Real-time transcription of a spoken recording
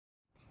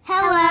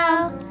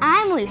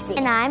Lucy.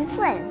 And I'm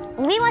Flynn.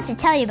 We want to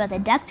tell you about the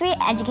Duxbury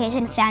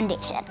Education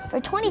Foundation.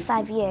 For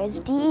 25 years,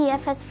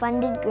 DEF has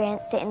funded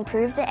grants to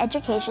improve the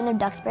education of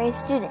Duxbury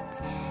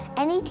students.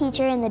 Any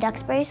teacher in the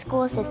Duxbury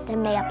school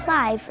system may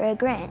apply for a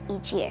grant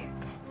each year.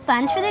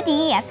 Funds for the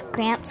DEF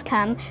grants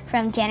come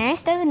from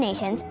generous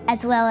donations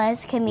as well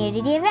as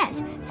community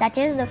events, such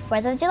as the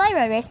 4th of July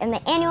Road Race and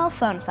the annual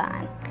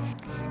Phone-Thon.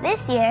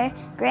 This year,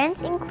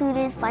 grants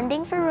included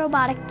funding for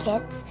robotic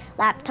kits,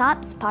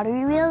 laptops,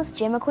 pottery wheels,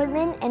 gym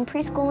equipment, and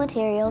preschool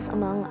materials,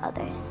 among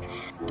others.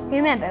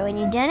 Remember, when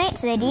you donate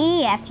to the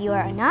DEF, you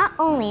are not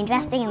only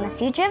investing in the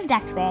future of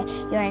Duxbury,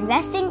 you are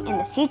investing in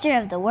the future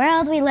of the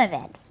world we live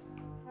in.